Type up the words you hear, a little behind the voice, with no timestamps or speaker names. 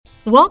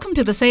Welcome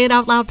to the Say It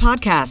Out Loud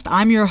podcast.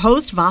 I'm your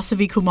host,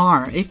 Vasavi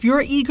Kumar. If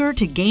you're eager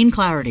to gain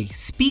clarity,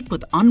 speak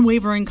with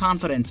unwavering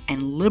confidence,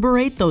 and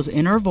liberate those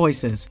inner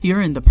voices,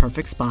 you're in the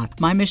perfect spot.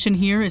 My mission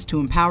here is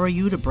to empower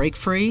you to break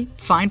free,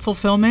 find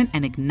fulfillment,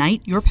 and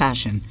ignite your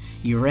passion.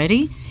 You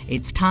ready?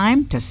 It's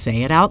time to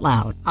say it out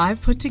loud.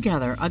 I've put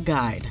together a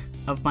guide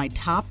of my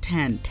top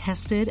 10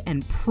 tested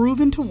and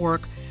proven to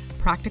work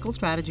practical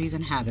strategies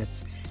and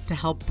habits to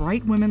help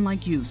bright women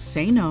like you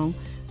say no,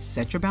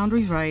 set your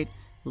boundaries right,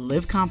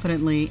 live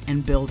confidently,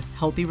 and build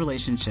healthy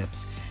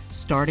relationships,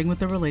 starting with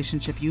the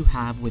relationship you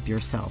have with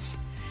yourself.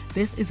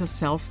 This is a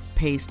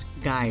self-paced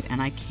guide,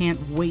 and I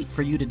can't wait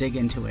for you to dig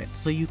into it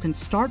so you can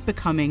start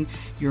becoming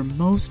your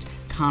most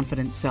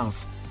confident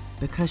self,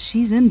 because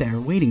she's in there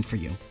waiting for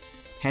you.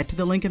 Head to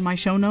the link in my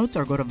show notes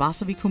or go to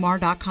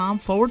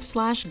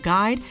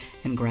vasavikumar.com/guide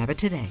and grab it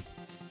today.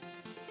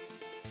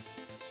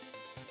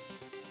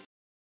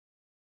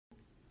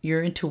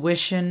 Your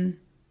intuition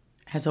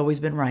has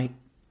always been right.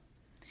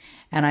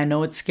 And I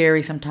know it's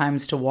scary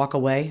sometimes to walk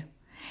away,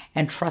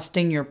 and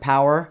trusting your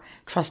power,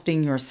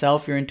 trusting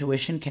yourself, your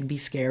intuition can be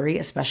scary,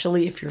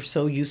 especially if you're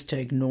so used to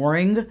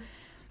ignoring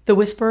the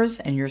whispers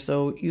and you're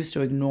so used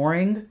to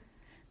ignoring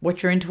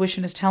what your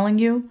intuition is telling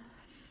you.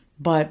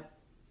 But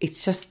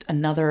it's just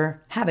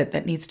another habit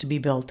that needs to be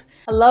built.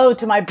 Hello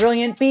to my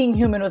brilliant Being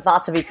Human with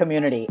Vasavi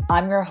community.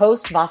 I'm your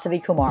host,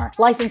 Vasavi Kumar,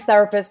 licensed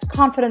therapist,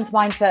 confidence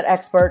mindset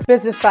expert,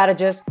 business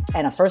strategist,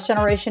 and a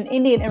first-generation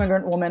Indian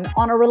immigrant woman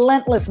on a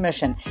relentless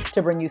mission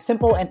to bring you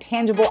simple and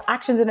tangible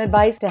actions and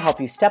advice to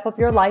help you step up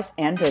your life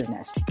and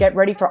business. Get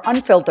ready for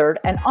unfiltered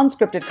and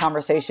unscripted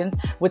conversations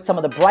with some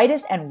of the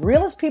brightest and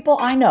realest people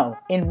I know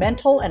in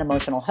mental and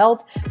emotional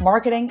health,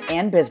 marketing,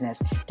 and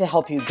business to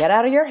help you get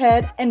out of your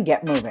head and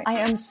get moving. I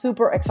am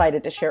super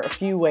excited to share a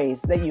few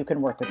ways that you can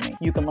work with me.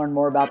 You can learn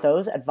more about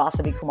those at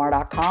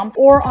vasavikumar.com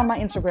or on my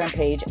Instagram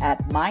page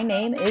at My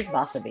Name is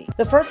Vasavi.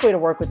 The first way to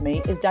work with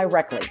me is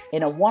directly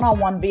in a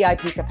one-on-one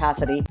VIP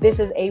capacity. This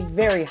is a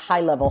very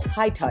high-level,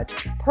 high-touch,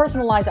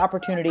 personalized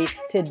opportunity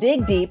to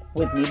dig deep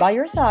with me by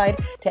your side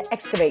to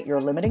excavate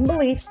your limiting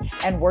beliefs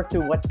and work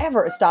through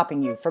whatever is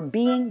stopping you from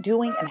being,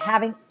 doing, and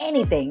having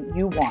anything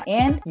you want.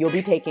 And you'll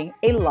be taking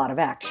a lot of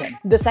action.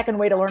 The second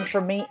way to learn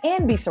from me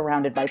and be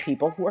surrounded by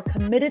people who are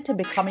committed to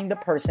becoming the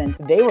person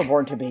they were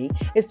born to be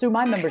is through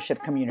my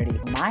membership community,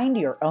 Mind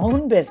Your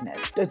Own Business.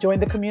 To join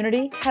the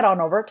community, head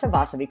on over to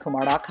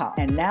vasavikumar.com.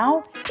 And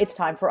now it's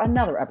time for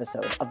another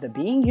episode of the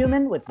Being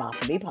Human with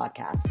Vasavi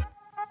podcast.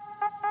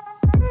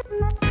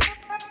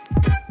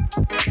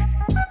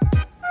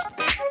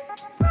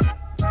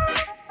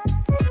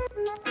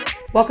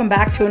 Welcome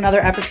back to another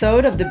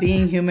episode of the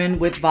Being Human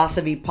with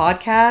Vasavi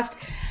podcast.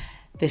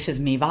 This is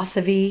me,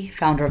 Vasavi,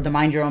 founder of the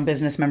Mind Your Own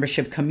Business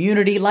membership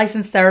community,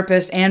 licensed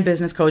therapist, and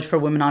business coach for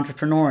women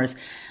entrepreneurs.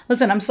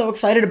 Listen, I'm so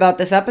excited about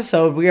this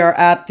episode. We are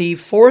at the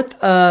fourth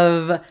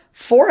of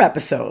 4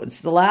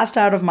 episodes, the last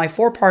out of my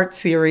 4-part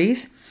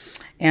series.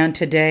 And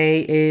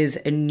today is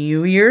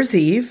New Year's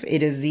Eve.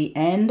 It is the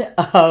end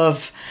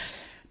of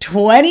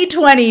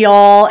 2020,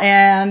 y'all.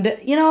 And,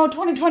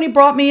 2020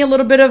 brought me a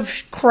little bit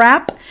of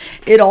crap.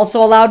 It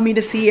also allowed me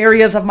to see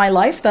areas of my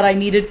life that I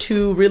needed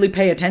to really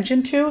pay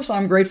attention to. So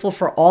I'm grateful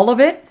for all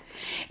of it.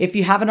 If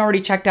you haven't already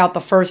checked out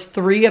the first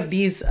 3 of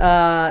these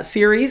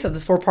series, of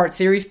this 4-part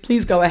series,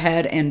 please go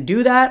ahead and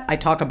do that. I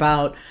talk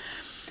about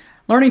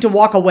learning to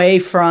walk away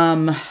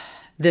from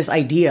this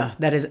idea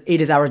that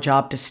it is our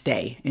job to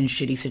stay in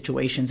shitty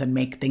situations and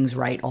make things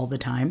right all the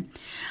time.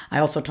 I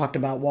also talked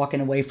about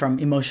walking away from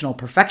emotional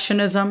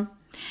perfectionism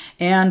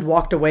and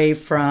walked away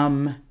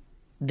from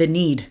the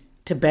need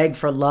to beg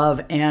for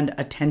love and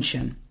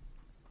attention.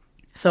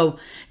 So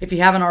if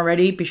you haven't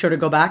already, be sure to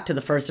go back to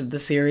the first of the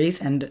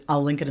series, and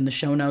I'll link it in the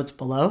show notes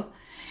below.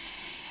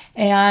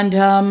 And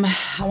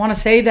I want to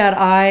say that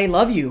I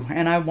love you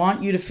and I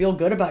want you to feel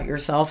good about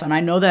yourself. And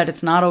I know that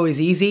it's not always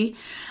easy,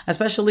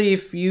 especially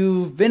if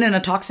you've been in a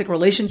toxic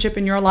relationship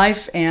in your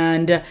life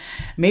and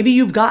maybe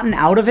you've gotten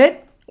out of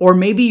it, or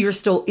maybe you're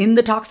still in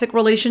the toxic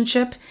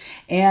relationship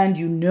and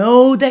you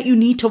know that you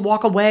need to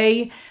walk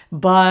away,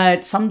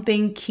 but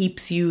something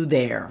keeps you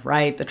there,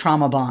 right? The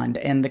trauma bond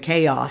and the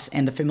chaos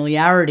and the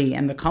familiarity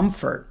and the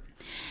comfort.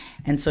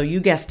 And so you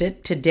guessed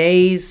it,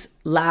 today's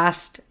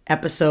last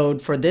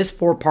episode for this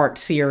 4-part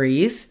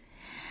series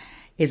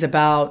is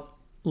about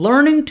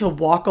learning to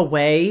walk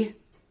away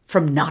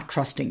from not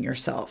trusting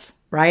yourself,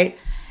 right?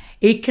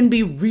 It can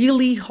be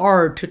really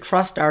hard to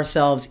trust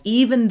ourselves,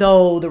 even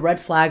though the red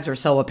flags are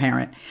so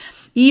apparent,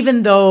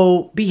 even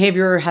though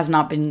behavior has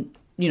not been,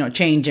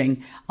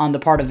 changing on the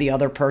part of the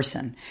other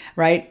person,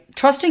 right?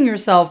 Trusting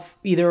yourself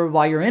either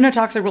while you're in a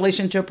toxic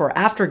relationship or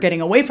after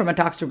getting away from a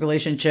toxic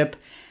relationship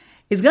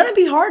is going to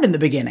be hard in the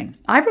beginning.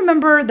 I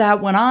remember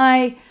that when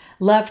I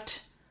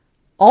left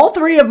all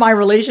 3 of my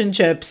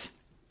relationships,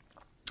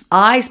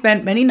 I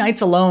spent many nights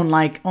alone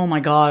like, oh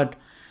my God,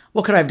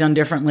 what could I have done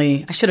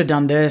differently? I should have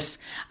done this.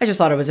 I just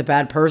thought I was a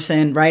bad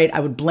person, right? I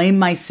would blame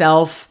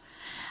myself.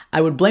 I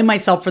would blame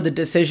myself for the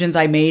decisions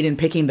I made in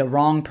picking the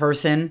wrong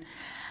person.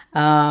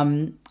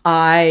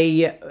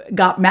 I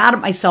got mad at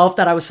myself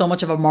that I was so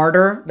much of a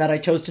martyr, that I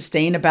chose to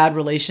stay in a bad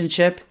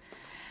relationship.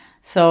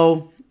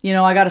 So,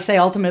 I got to say,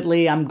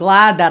 ultimately, I'm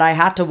glad that I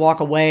had to walk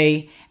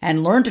away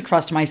and learn to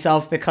trust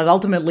myself, because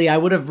ultimately I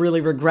would have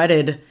really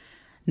regretted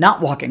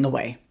not walking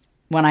away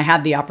when I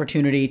had the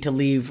opportunity to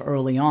leave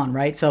early on,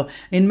 right? So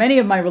in many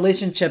of my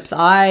relationships,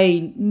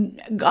 I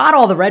got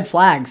all the red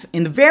flags.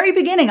 In the very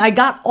beginning, I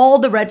got all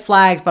the red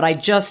flags, but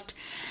it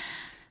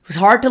was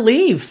hard to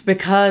leave,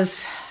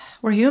 because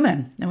we're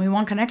human and we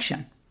want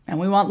connection and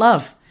we want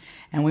love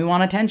and we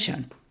want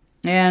attention.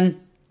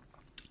 And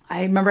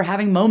I remember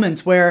having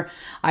moments where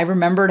I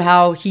remembered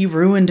how he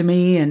ruined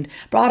me and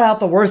brought out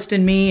the worst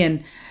in me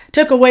and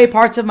took away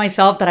parts of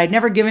myself that I'd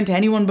never given to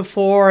anyone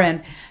before.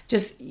 And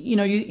just,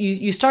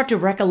 you start to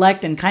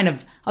recollect and kind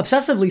of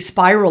obsessively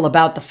spiral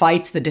about the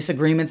fights, the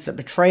disagreements, the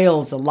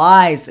betrayals, the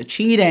lies, the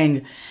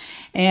cheating.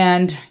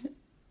 And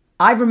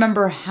I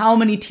remember how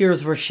many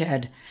tears were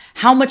shed,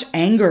 how much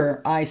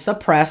anger I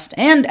suppressed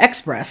and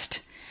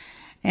expressed,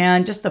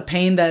 and just the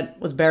pain that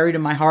was buried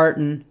in my heart,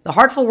 and the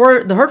hurtful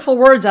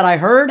words that I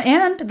heard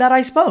and that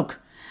I spoke.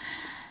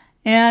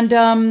 And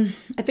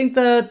I think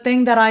the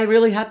thing that I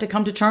really had to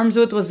come to terms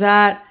with was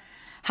that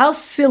how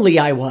silly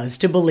I was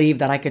to believe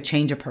that I could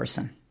change a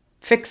person,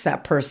 fix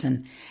that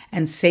person,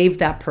 and save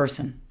that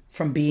person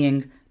from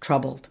being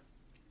troubled.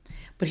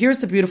 But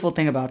here's the beautiful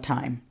thing about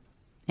time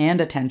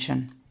and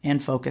attention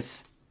and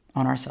focus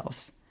on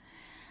ourselves.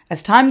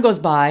 As time goes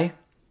by,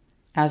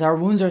 as our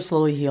wounds are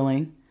slowly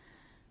healing,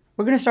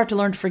 we're going to start to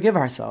learn to forgive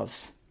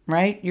ourselves,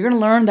 right? You're going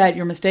to learn that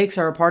your mistakes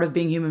are a part of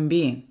being a human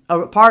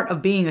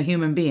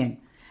being.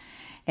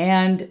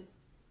 And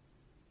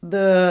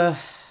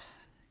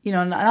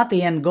not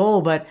the end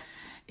goal, but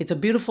it's a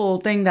beautiful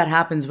thing that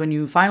happens when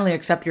you finally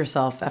accept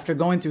yourself after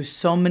going through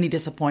so many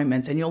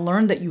disappointments, and you'll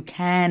learn that you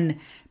can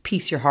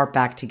piece your heart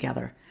back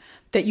together,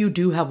 that you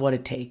do have what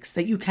it takes,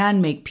 that you can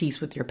make peace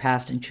with your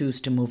past and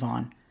choose to move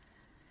on.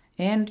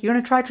 And you're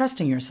going to try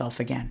trusting yourself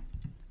again,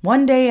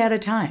 one day at a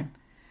time,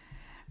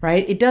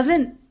 right? It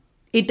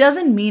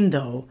doesn't mean,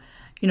 though,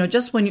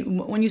 just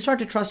when you start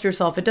to trust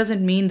yourself, it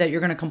doesn't mean that you're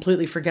going to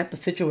completely forget the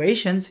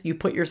situations you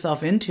put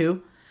yourself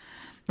into,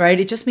 right?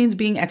 It just means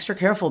being extra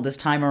careful this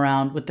time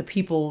around with the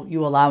people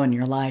you allow in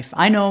your life.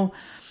 I know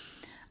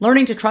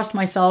learning to trust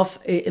myself,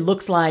 it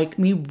looks like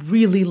me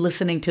really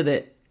listening to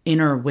the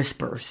inner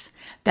whispers,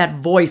 that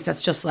voice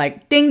that's just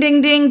like, ding,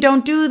 ding, ding,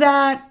 don't do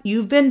that.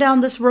 You've been down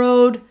this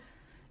road.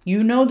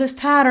 You know this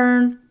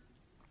pattern,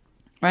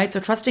 right?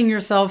 So trusting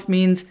yourself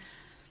means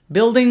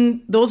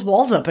building those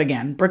walls up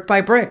again, brick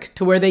by brick,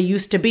 to where they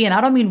used to be. And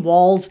I don't mean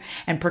walls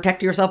and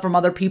protect yourself from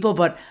other people,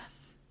 but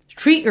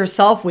treat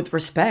yourself with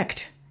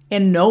respect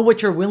and know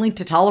what you're willing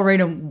to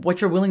tolerate and what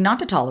you're willing not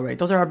to tolerate.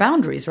 Those are our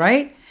boundaries,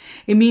 right?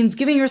 It means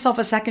giving yourself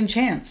a second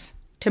chance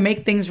to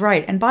make things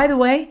right. And by the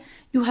way,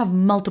 you have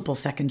multiple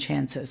second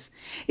chances.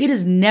 It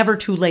is never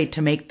too late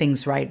to make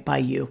things right by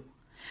you,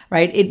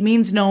 right? It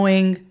means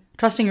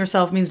trusting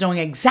yourself means knowing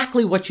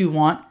exactly what you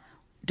want,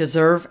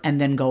 deserve,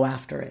 and then go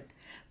after it.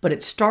 But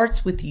it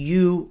starts with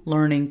you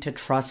learning to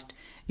trust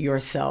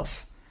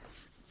yourself.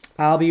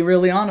 I'll be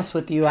really honest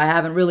with you. I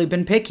haven't really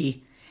been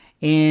picky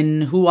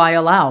in who I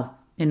allow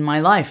in my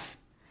life.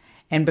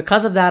 And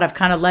because of that, I've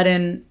kind of let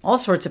in all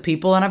sorts of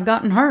people and I've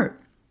gotten hurt,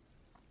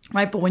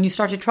 right? But when you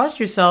start to trust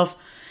yourself,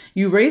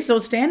 you raise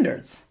those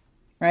standards,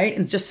 right?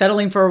 And just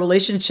settling for a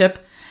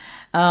relationship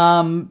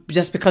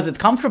just because it's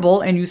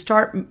comfortable, and you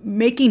start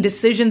making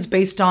decisions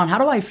based on, how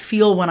do I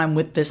feel when I'm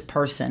with this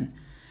person?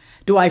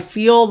 Do I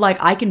feel like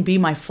I can be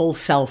my full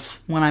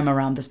self when I'm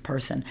around this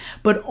person?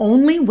 But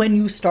only when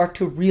you start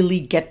to really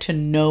get to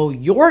know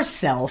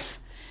yourself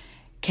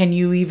can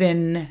you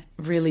even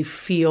really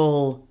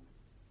feel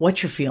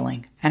what you're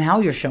feeling and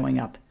how you're showing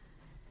up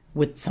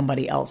with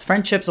somebody else,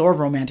 friendships or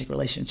romantic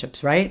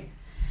relationships, right?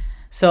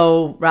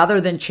 So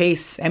rather than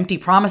chase empty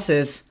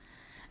promises,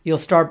 you'll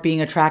start being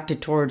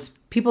attracted towards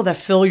people that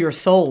fill your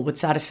soul with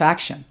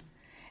satisfaction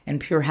and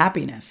pure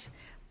happiness.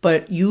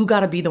 But you got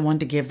to be the one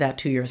to give that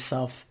to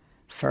yourself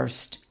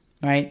first,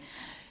 right?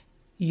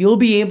 You'll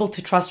be able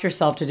to trust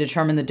yourself to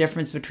determine the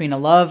difference between a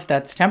love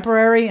that's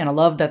temporary and a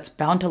love that's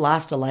bound to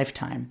last a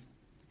lifetime,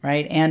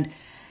 right? And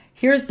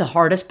here's the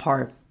hardest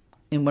part,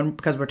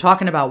 because we're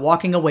talking about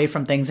walking away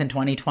from things in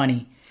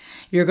 2020.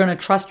 You're going to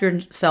trust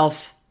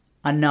yourself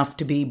enough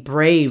to be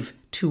brave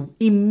to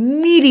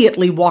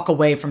immediately walk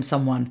away from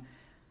someone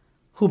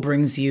who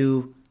brings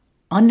you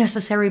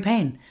unnecessary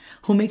pain,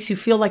 who makes you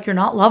feel like you're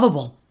not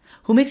lovable,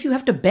 who makes you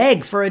have to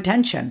beg for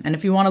attention. And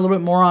if you want a little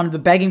bit more on the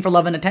begging for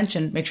love and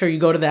attention, make sure you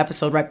go to the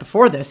episode right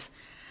before this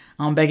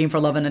on begging for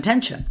love and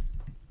attention.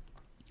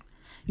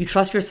 You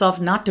trust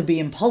yourself not to be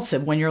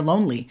impulsive when you're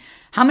lonely.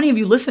 How many of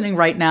you listening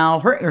right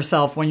now hurt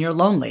yourself when you're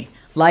lonely?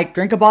 Like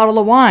drink a bottle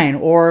of wine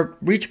or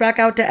reach back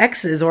out to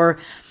exes or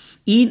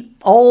eat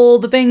all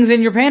the things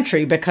in your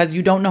pantry because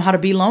you don't know how to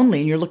be lonely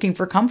and you're looking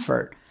for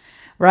comfort,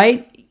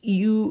 right?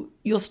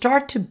 You'll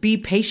start to be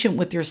patient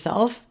with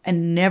yourself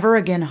and never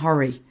again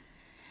hurry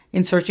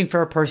in searching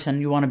for a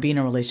person you want to be in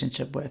a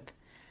relationship with.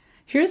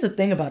 Here's the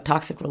thing about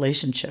toxic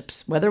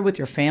relationships, whether with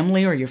your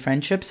family or your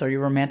friendships or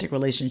your romantic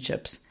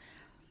relationships.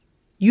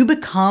 You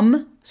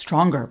become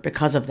stronger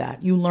because of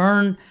that. You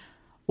learn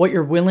what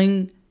you're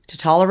willing to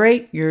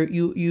tolerate.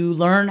 You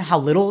learn how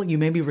little you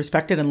maybe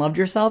respected and loved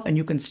yourself, and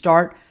you can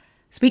start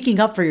speaking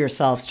up for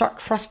yourself, start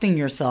trusting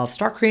yourself,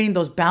 start creating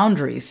those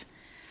boundaries,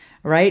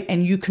 right?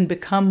 And you can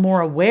become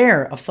more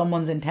aware of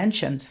someone's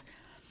intentions.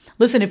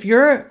 Listen,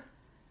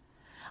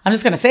 I'm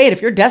just going to say it,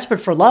 if you're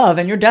desperate for love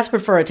and you're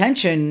desperate for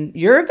attention,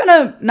 you're going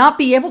to not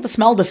be able to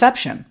smell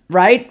deception,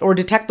 right? Or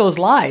detect those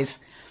lies.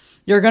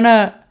 You're going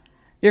to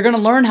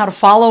learn how to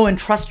follow and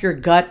trust your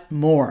gut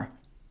more.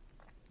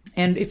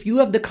 And if you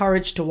have the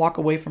courage to walk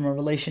away from a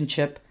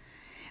relationship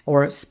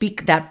or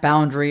speak that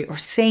boundary or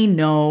say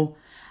no,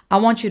 I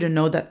want you to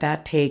know that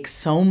that takes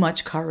so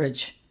much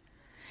courage.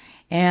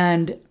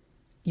 And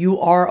you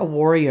are a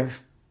warrior,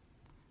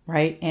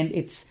 right? And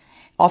it's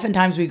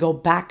oftentimes we go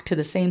back to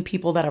the same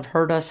people that have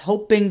hurt us,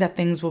 hoping that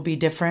things will be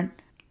different,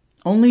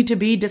 only to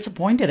be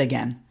disappointed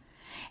again.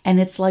 And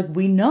it's like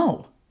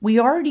we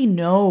already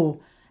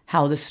know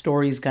how the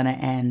story's going to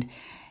end.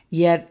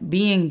 Yet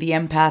being the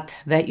empath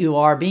that you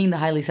are, being the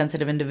highly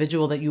sensitive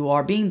individual that you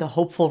are, being the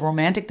hopeful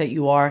romantic that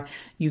you are,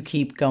 you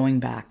keep going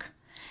back.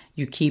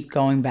 You keep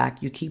going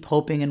back. You keep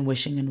hoping and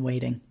wishing and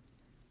waiting.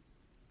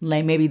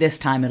 Maybe this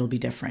time it'll be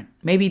different.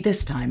 Maybe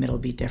this time it'll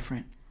be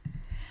different.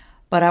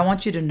 But I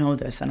want you to know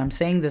this, and I'm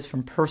saying this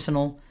from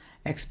personal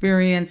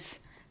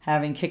experience,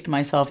 having kicked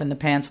myself in the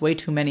pants way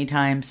too many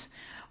times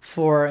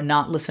for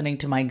not listening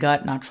to my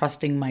gut, not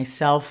trusting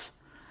myself.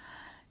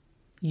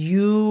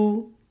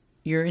 Your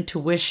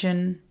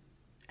intuition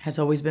has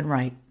always been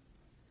right.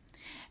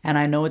 And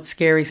I know it's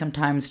scary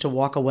sometimes to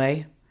walk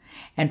away.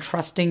 And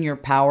trusting your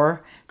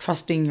power,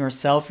 trusting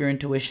yourself, your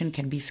intuition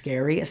can be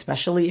scary,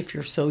 especially if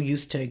you're so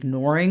used to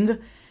ignoring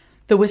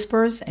the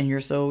whispers and you're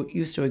so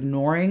used to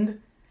ignoring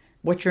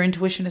what your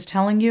intuition is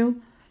telling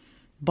you.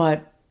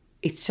 But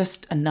it's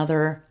just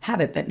another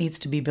habit that needs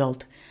to be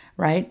built,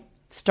 right?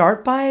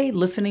 Start by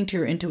listening to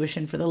your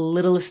intuition for the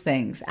littlest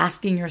things,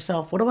 asking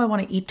yourself, what do I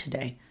want to eat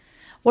today?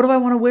 What do I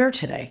want to wear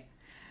today?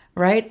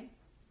 Right?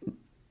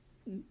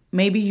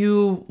 Maybe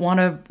you want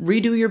to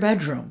redo your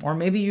bedroom, or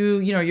maybe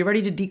you're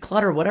ready to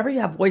declutter. Whatever you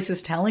have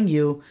voices telling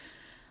you,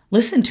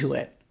 listen to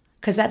it.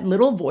 Because that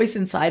little voice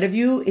inside of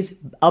you is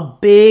a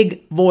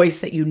big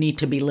voice that you need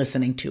to be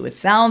listening to. It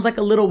sounds like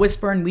a little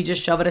whisper and we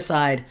just shove it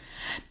aside.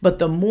 But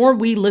the more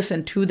we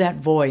listen to that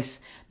voice,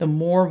 the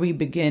more we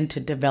begin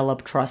to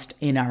develop trust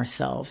in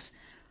ourselves.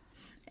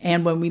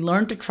 And when we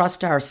learn to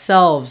trust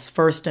ourselves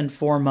first and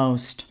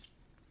foremost,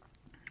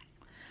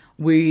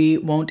 we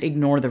won't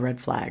ignore the red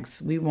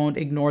flags. We won't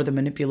ignore the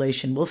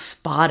manipulation. We'll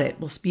spot it.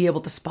 We'll be able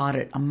to spot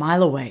it a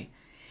mile away.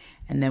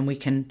 And then we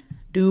can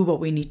do what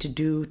we need to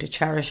do to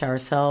cherish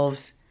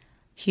ourselves,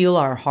 heal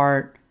our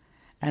heart,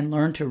 and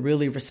learn to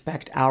really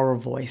respect our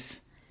voice.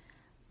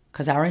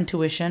 Because our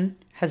intuition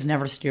has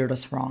never steered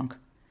us wrong.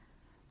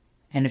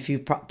 And if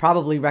you've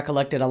probably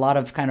recollected a lot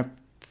of kind of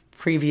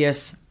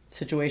previous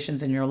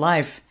situations in your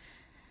life,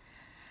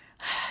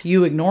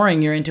 you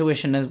ignoring your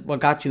intuition is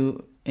what got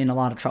you in a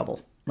lot of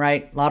trouble,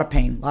 right? A lot of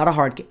pain, a lot of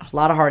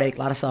heartache, a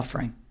lot of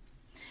suffering.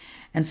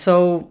 And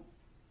so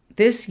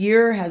this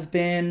year has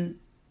been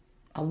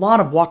a lot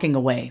of walking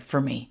away for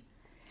me.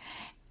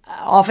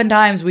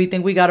 Oftentimes we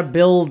think we got to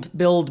build,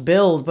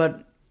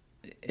 but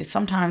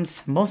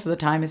sometimes, most of the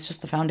time, it's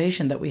just the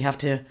foundation that we have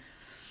to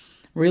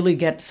really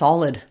get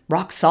solid,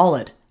 rock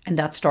solid. And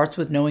that starts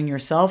with knowing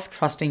yourself,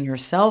 trusting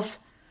yourself.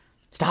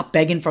 Stop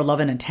begging for love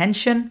and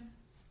attention.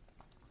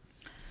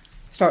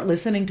 Start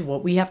listening to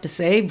what we have to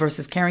say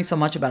versus caring so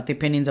much about the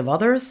opinions of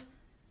others.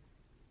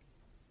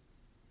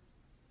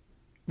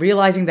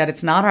 Realizing that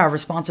it's not our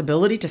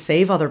responsibility to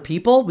save other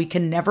people. We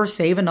can never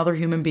save another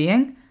human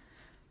being.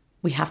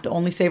 We have to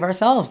only save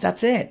ourselves.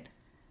 That's it.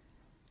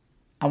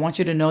 I want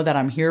you to know that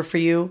I'm here for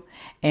you.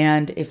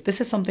 And if this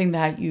is something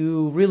that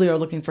you really are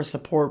looking for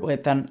support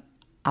with, then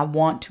I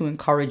want to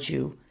encourage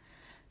you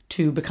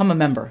to become a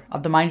member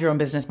of the Mind Your Own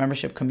Business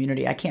membership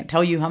community. I can't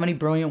tell you how many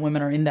brilliant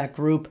women are in that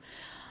group,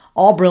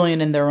 all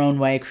brilliant in their own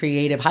way,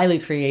 creative, highly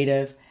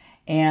creative.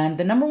 And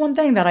the number one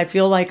thing that I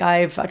feel like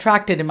I've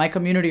attracted in my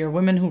community are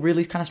women who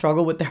really kind of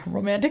struggle with their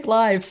romantic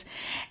lives.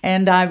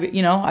 And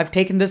I've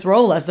taken this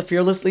role as the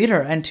fearless leader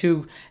and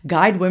to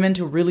guide women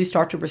to really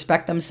start to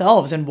respect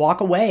themselves and walk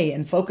away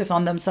and focus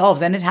on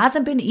themselves. And it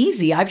hasn't been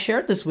easy. I've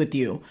shared this with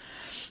you.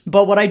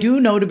 But what I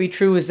do know to be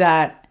true is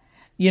that,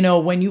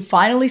 when you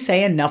finally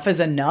say enough is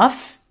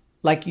enough,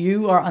 like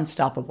you are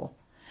unstoppable.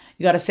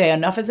 You got to say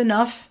enough is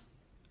enough.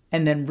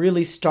 And then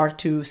really start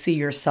to see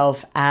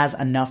yourself as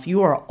enough.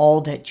 You are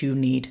all that you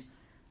need.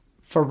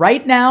 For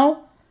right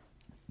now,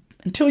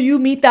 until you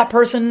meet that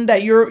person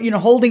that you're,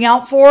 holding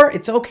out for,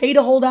 it's okay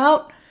to hold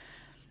out.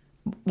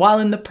 While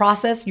in the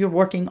process, you're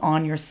working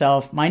on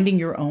yourself, minding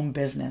your own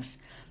business.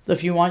 So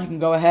if you want, you can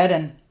go ahead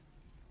and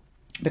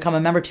become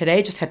a member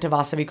today. Just head to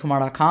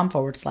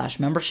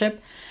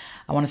vasavikumar.com/membership.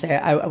 I want to say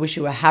I wish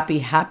you a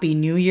happy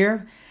new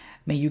year.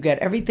 May you get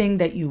everything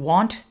that you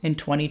want in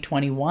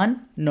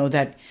 2021. Know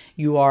that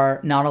you are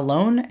not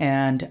alone,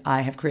 and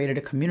I have created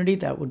a community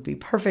that would be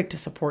perfect to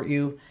support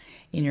you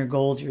in your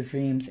goals, your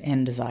dreams,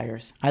 and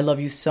desires. I love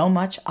you so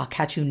much. I'll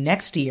catch you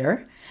next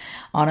year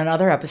on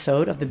another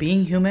episode of the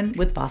Being Human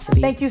with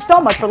Vasavi. Thank you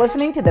so much for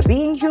listening to the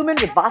Being Human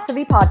with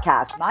Vasavi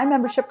podcast. My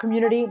membership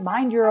community,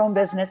 Mind Your Own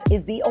Business,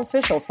 is the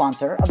official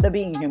sponsor of the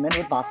Being Human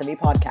with Vasavi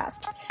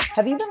podcast.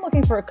 Have you been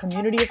looking for a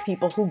community of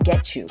people who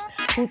get you,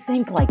 who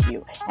think like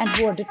you, and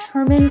who are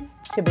determined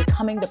to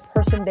becoming the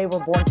person they were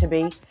born to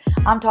be?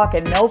 I'm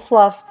talking no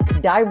fluff,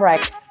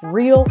 direct,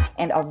 real,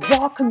 and a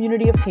raw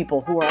community of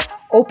people who are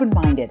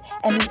open-minded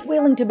and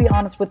willing to be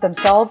honest with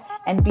themselves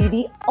and be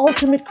the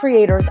ultimate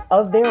creators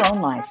of their own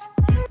life.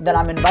 Then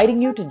I'm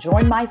inviting you to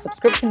join my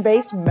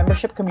subscription-based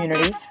membership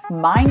community,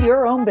 Mind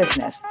Your Own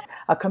Business,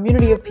 a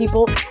community of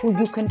people who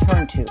you can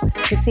turn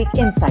to seek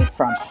insight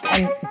from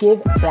and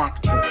give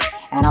back to.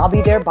 And I'll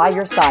be there by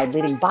your side,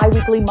 leading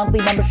bi-weekly, monthly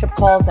membership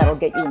calls that'll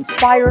get you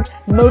inspired,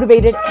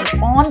 motivated,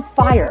 and on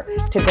fire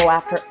to go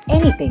after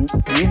anything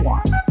you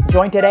want.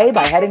 Join today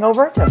by heading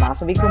over to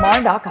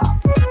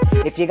vasavikumar.com.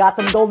 If you got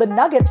some golden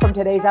nuggets from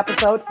today's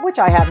episode, which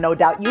I have no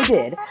doubt you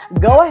did,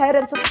 go ahead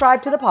and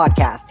subscribe to the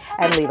podcast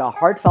and leave a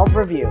heartfelt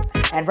review.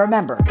 And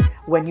remember,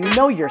 when you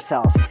know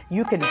yourself,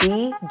 you can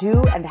be,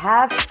 do, and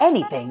have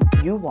anything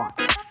you want.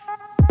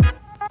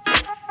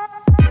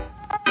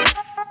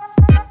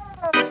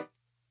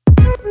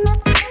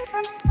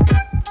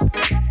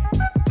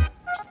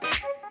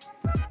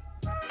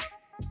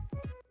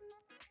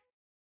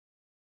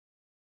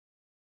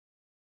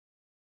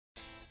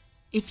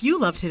 If you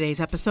love today's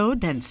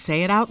episode, then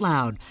say it out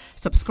loud.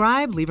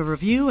 Subscribe, leave a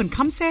review, and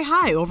come say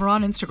hi over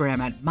on Instagram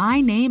at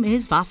My Name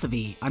is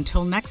Vasavi.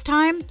 Until next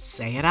time,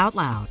 say it out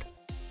loud.